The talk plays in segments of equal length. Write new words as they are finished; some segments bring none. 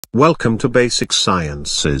Welcome to Basic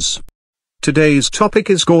Sciences. Today's topic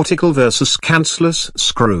is cortical versus cancellous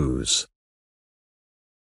screws.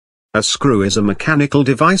 A screw is a mechanical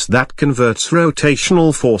device that converts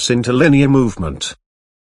rotational force into linear movement.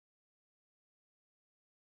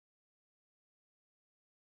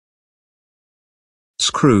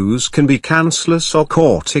 Screws can be cancellous or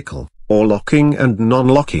cortical, or locking and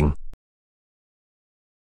non-locking.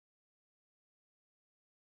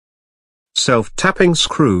 Self-tapping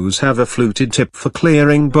screws have a fluted tip for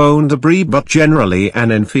clearing bone debris but generally an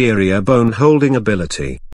inferior bone-holding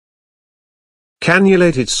ability.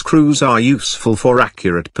 Cannulated screws are useful for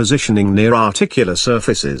accurate positioning near articular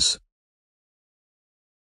surfaces.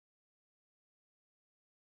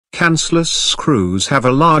 Cancellous screws have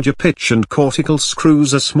a larger pitch and cortical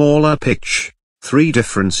screws a smaller pitch. 3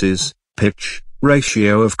 differences: pitch,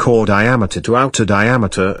 ratio of core diameter to outer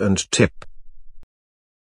diameter and tip.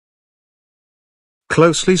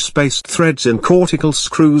 Closely spaced threads in cortical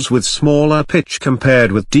screws with smaller pitch compared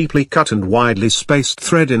with deeply cut and widely spaced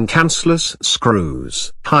thread in cancellous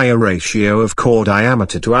screws. Higher ratio of core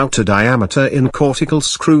diameter to outer diameter in cortical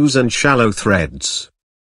screws and shallow threads.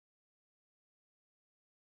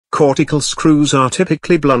 Cortical screws are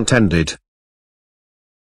typically blunt-ended,